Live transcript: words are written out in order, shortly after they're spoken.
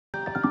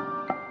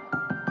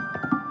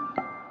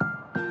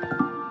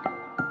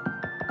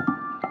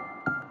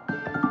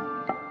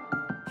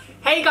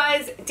Hey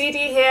guys, Dee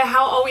here.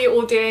 How are we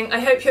all doing? I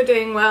hope you're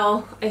doing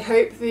well. I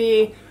hope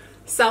the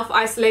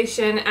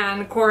self-isolation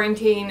and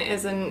quarantine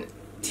isn't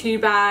too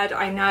bad.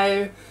 I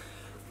know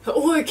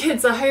all the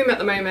kids are home at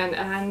the moment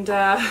and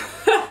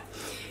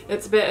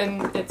it's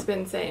been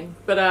insane.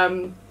 But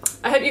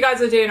I hope you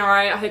guys are doing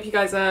alright. I hope you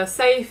guys are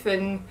safe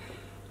and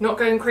not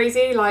going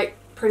crazy like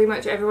pretty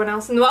much everyone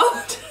else in the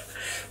world.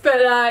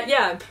 But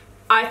yeah,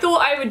 I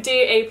thought I would do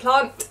a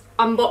plant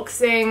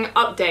unboxing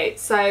update.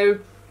 So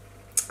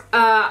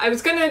I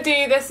was going to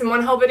do this in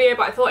one whole video,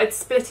 but I thought I'd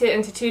split it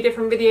into two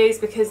different videos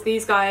because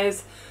these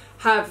guys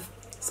have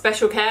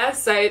special care.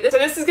 So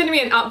this is going to be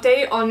an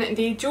update on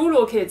the jewel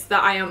orchids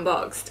that I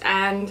unboxed,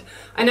 and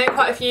I know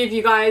quite a few of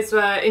you guys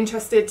were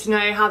interested to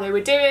know how they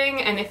were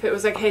doing and if it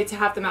was okay to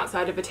have them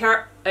outside of a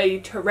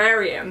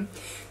terrarium.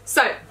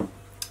 So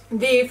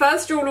the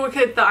first jewel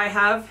orchid that I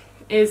have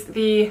is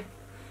the,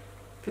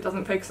 if it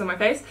doesn't focus on my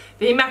face,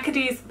 the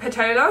Macades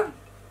petola.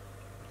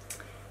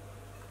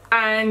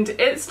 And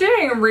it's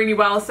doing really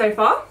well so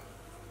far.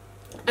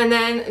 And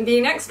then the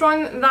next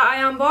one that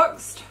I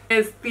unboxed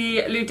is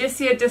the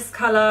Ludicea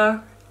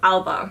Discolor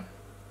Alba.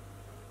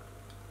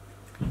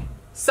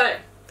 So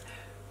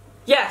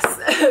yes,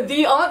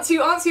 to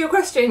answer your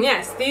question,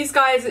 yes, these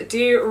guys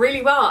do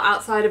really well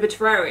outside of a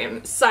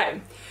terrarium. So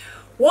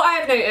what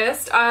I've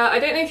noticed, I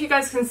don't know if you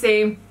guys can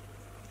see,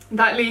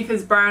 that leaf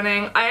is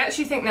browning. I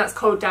actually think that's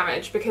cold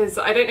damage, because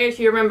I don't know if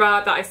you remember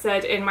that I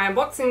said in my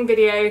unboxing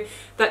video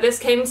that this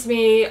came to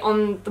me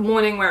on the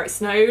morning where it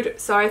snowed,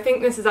 so I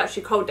think this is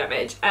actually cold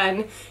damage.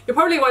 And you're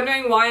probably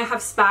wondering why I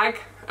have spag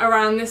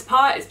around this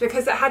part. It's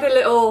because it had a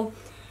little,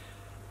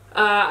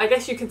 I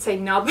guess you could say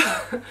nub.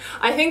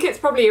 I think it's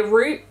probably a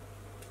root,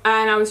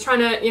 and I was trying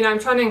to, I'm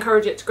trying to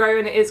encourage it to grow,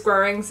 and it is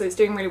growing, so it's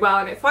doing really well,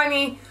 and it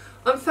finally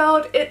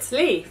unfurled its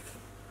leaf.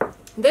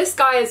 This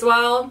guy as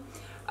well,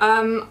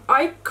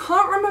 I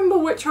can't remember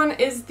which one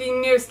is the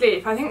newest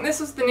leaf. I think this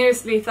was the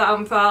newest leaf that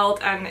unfurled,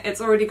 and it's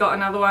already got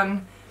another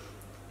one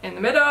in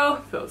the middle.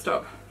 Phil,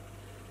 stop.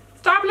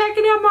 Stop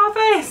licking up my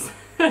face!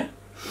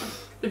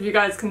 If you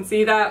guys can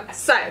see that.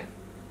 So,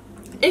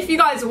 if you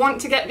guys want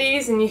to get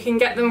these, and you can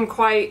get them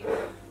quite,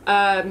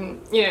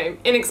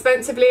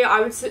 inexpensively, I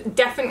would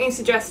definitely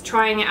suggest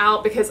trying it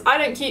out, because I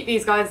don't keep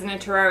these guys in a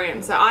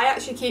terrarium. So I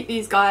actually keep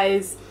these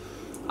guys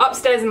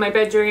upstairs in my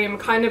bedroom,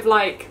 kind of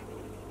like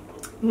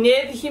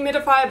near the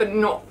humidifier, but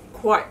not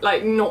quite,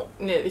 like not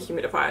near the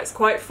humidifier, it's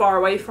quite far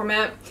away from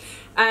it.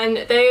 And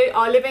they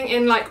are living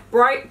in like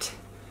bright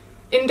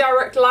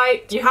indirect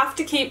light. You have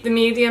to keep the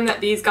medium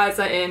that these guys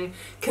are in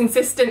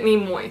consistently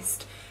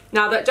moist.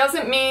 Now that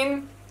doesn't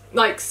mean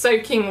like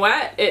soaking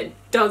wet, it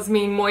does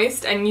mean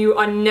moist, and you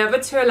are never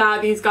to allow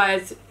these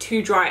guys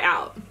to dry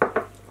out.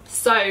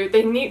 So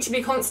they need to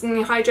be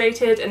constantly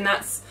hydrated, and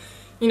that's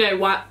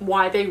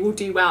why they will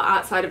do well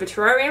outside of a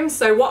terrarium.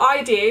 So what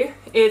I do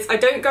is I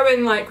don't go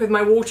in like with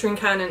my watering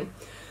can and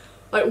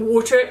like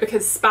water it,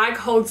 because spag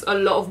holds a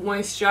lot of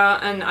moisture,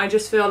 and I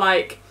just feel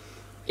like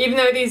even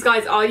though these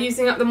guys are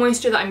using up the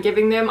moisture that I'm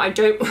giving them, I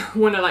don't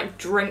want to like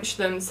drench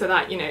them so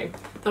that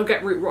they'll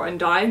get root rot and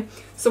die.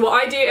 So what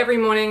I do every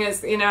morning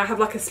is I have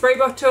like a spray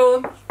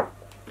bottle,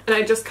 and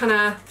I just kind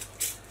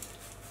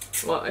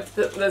of, well,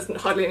 there's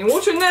hardly any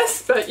water in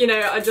this, but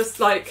I just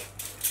like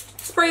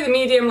spray the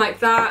medium like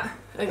that.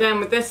 Again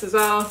with this as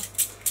well,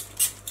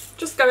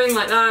 just go in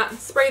like that,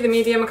 spray the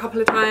medium a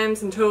couple of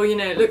times until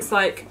it looks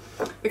like,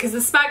 because the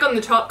spag on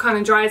the top kind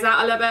of dries out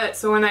a little bit,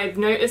 so when I've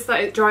noticed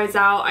that it dries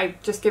out, I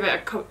just give it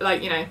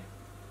a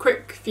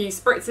quick few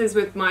spritzes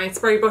with my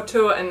spray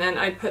bottle, and then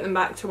I put them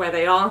back to where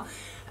they are,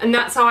 and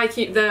that's how I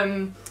keep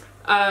them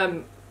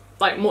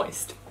like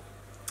moist.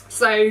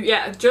 So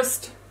yeah,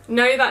 just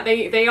know that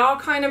they are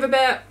kind of a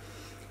bit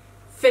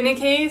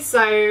finicky.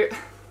 So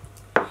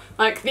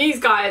like these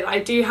guys, I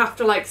do have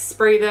to like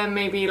spray them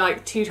maybe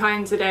like 2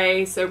 times a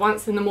day. So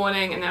once in the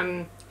morning, and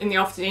then in the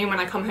afternoon when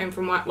I come home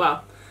from work.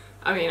 Well,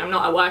 I mean, I'm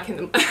not at work at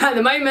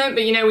the moment,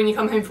 but when you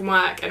come home from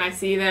work and I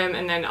see them,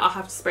 and then I'll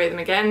have to spray them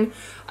again.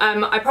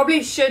 I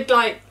probably should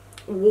like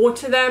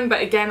water them,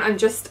 but again,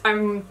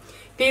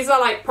 these are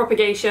like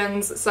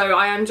propagations, so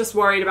I am just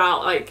worried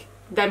about like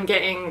them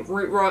getting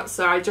root rot.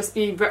 So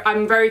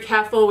I'm very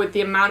careful with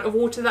the amount of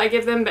water that I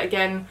give them, but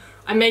again,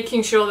 I'm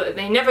making sure that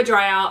they never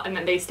dry out and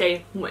that they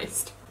stay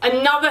moist.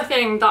 Another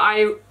thing that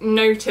I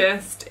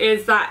noticed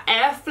is that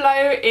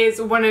airflow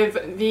is one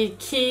of the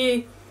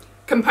key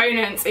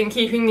components in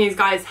keeping these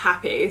guys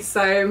happy.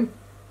 So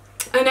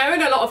I know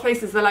in a lot of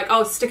places they're like,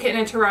 oh, stick it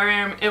in a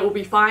terrarium, it will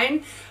be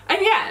fine.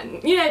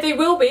 And yeah, they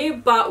will be,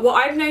 but what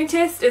I've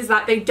noticed is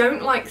that they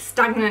don't like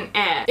stagnant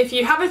air. If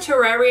you have a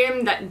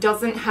terrarium that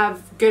doesn't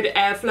have good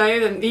airflow,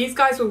 then these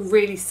guys will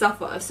really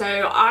suffer.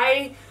 So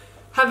I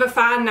have a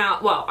fan now.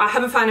 Well, I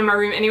have a fan in my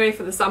room anyway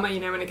for the summer,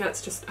 when it gets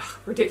just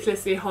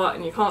ridiculously hot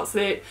and you can't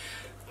sleep.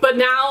 But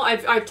now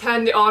I've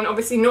turned it on,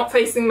 obviously not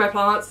facing my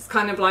plants, it's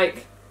kind of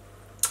like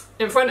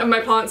in front of my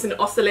plants and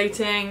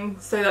oscillating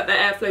so that the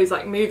airflow is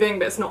like moving,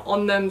 but it's not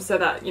on them, so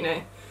that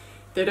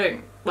they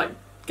don't like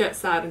get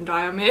sad and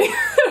die on me.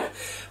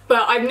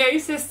 But I've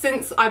noticed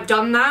since I've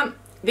done that,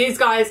 these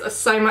guys are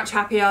so much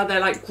happier. They're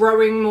like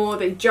growing more.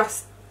 They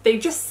just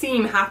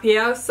seem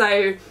happier.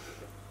 So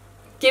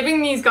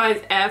giving these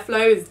guys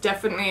airflow is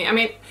definitely, I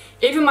mean,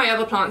 even my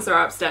other plants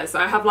are upstairs. So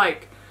I have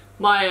like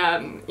my,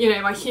 you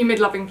know, my humid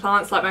loving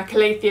plants, like my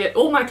calathea,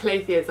 all my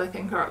calatheas I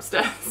think are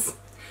upstairs.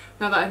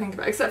 Now that I think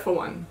about it, except for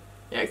one.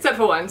 Yeah, except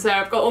for one. So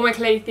I've got all my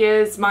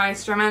calatheas, my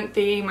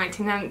stramanthe, my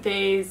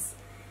tenanthes,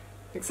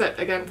 except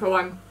again for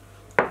one.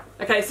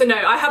 Okay, so no,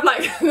 I have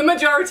like the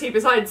majority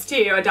besides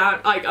two are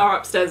down, like are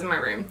upstairs in my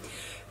room.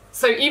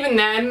 So even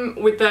then,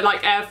 with the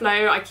like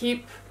airflow, I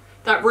keep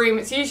that room,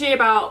 it's usually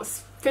about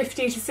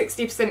 50 to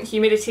 60%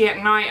 humidity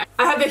at night.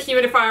 I have the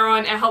humidifier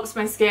on, it helps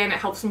my skin, it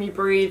helps me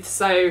breathe,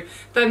 so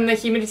then the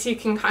humidity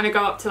can kind of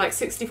go up to like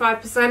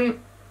 65%.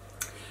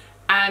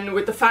 And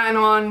with the fan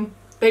on,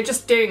 they're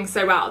just doing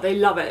so well, they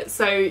love it.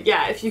 So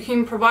yeah, if you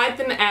can provide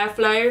them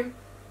airflow,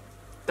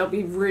 they'll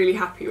be really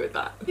happy with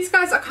that. These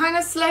guys are kind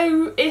of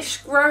slow-ish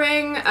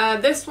growing.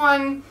 This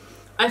one,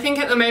 I think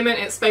at the moment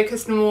it's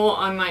focused more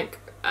on like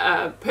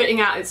putting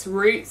out its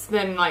roots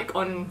than like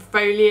on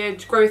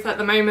foliage growth at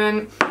the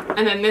moment.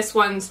 And then this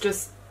one's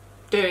just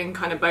doing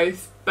kind of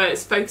both, but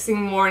it's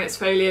focusing more on its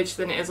foliage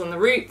than it is on the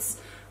roots.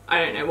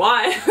 I don't know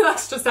why,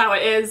 that's just how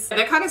it is.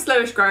 They're kind of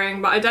slowish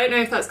growing, but I don't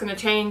know if that's going to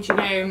change, you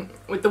know,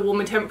 with the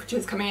warmer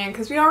temperatures coming in,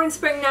 because we are in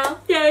spring now,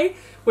 yay!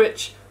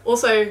 Which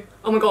also,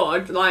 oh my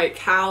god, like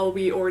how are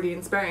we already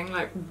in spring?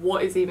 Like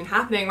what is even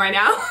happening right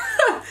now?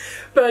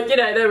 But you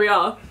know, there we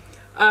are.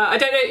 I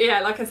don't know,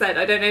 yeah, like I said,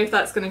 I don't know if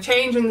that's going to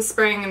change in the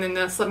spring and then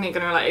they're suddenly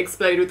going to like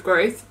explode with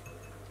growth.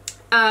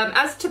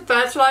 As to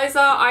fertilizer,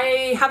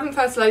 I haven't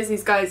fertilized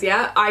these guys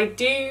yet. I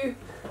do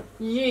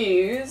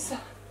use,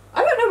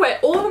 I don't know where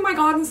all of my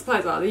garden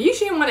supplies are. They're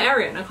usually in one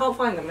area and I can't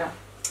find them now.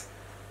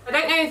 I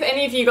don't know if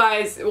any of you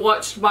guys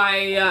watched my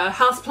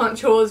houseplant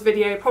chores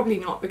video, probably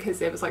not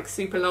because it was like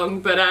super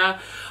long, but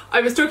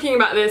I was talking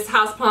about this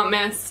houseplant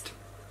mist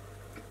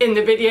in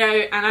the video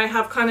and I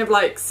have kind of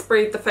like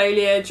sprayed the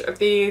foliage of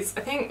these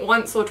I think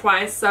once or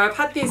twice. So I've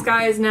had these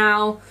guys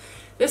now.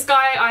 This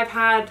guy I've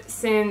had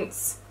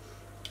since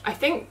I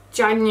think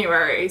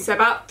January, so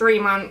about 3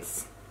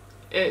 months.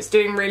 It's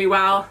doing really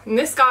well. And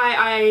this guy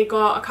I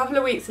got a couple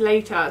of weeks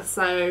later,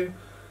 so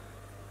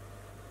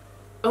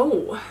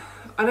oh,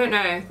 I don't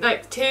know,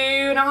 like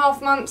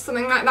 2.5 months,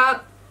 something like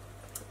that.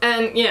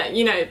 And yeah,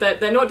 you know,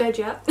 they're not dead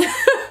yet.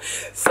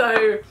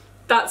 So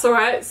that's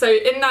alright. So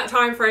in that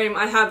time frame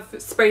I have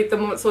sprayed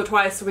them once or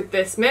twice with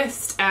this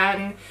mist.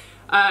 And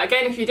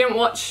again, if you didn't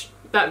watch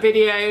that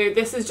video,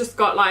 this has just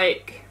got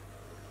like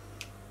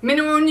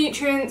mineral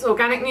nutrients,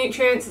 organic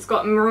nutrients, it's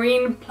got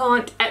marine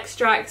plant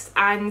extracts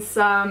and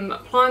some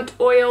plant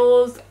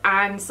oils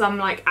and some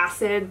like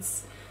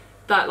acids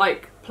that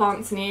like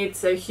plants need,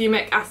 so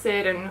humic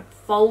acid and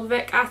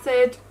fulvic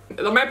acid.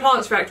 My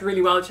plants react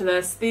really well to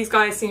this. These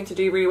guys seem to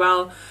do really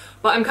well,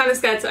 but I'm kind of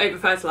scared to over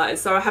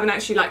fertilize, so I haven't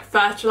actually like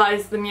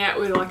fertilized them yet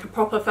with like a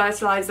proper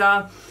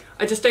fertilizer.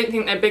 I just don't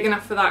think they're big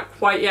enough for that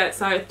quite yet,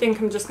 so I think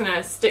I'm just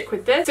gonna stick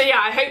with this. So yeah,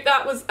 I hope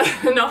that was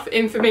enough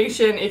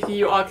information if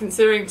you are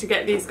considering to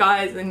get these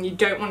guys and you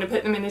don't want to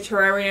put them in a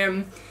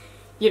terrarium.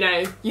 You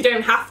know, you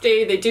don't have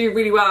to, they do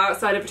really well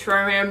outside of a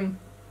terrarium.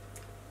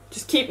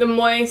 Just keep them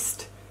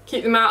moist,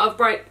 keep them out of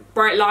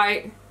bright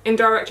light,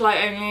 indirect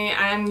light only,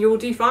 and you'll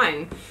do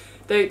fine.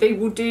 They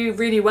will do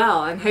really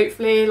well, and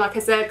hopefully, like I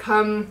said,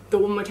 come the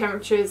warmer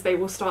temperatures, they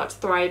will start to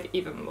thrive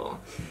even more.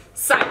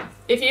 So,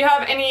 if you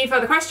have any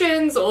further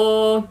questions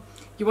or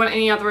you want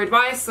any other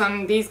advice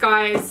on these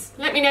guys,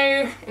 let me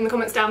know in the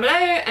comments down below,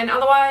 and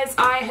otherwise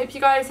I hope you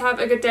guys have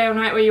a good day or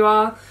night where you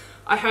are.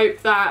 I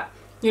hope that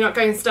you're not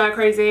going stir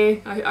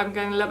crazy. I'm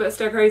going a little bit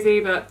stir crazy,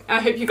 but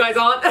I hope you guys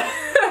aren't.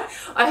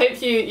 I hope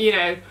you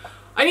know,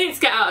 I need to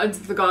get out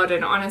into the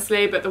garden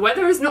honestly, but the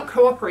weather is not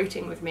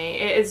cooperating with me.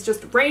 It is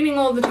just raining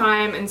all the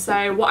time, and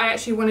so what I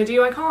actually want to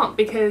do I can't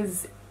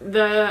because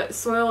the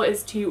soil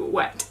is too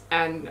wet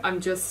and I'm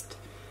just,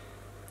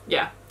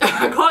 yeah,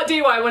 I can't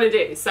do what I want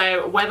to do.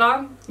 So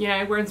weather, you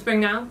know, we're in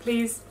spring now,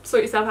 please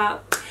sort yourself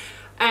out.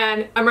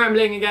 And I'm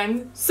rambling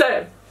again,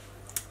 so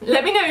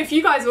let me know if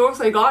you guys are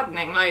also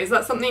gardening. Like, is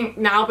that something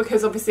now,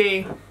 because obviously,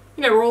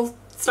 you know, we're all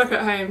stuck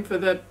at home for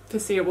the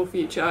foreseeable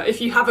future.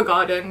 If you have a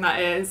garden, that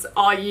is,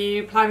 are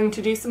you planning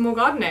to do some more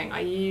gardening?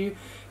 Are you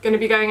going to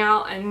be going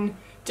out and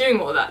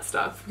doing all that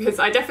stuff? Because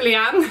I definitely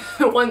am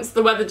once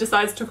the weather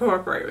decides to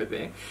cooperate with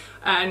me.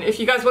 And if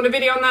you guys want a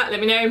video on that,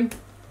 let me know.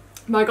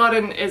 My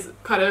garden is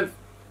kind of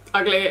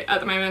ugly at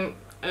the moment,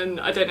 and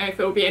I don't know if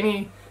it will be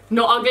any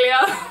not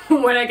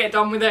uglier when I get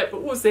done with it,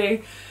 but we'll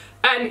see.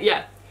 And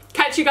yeah,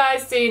 catch you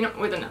guys soon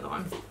with another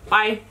one.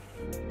 Bye.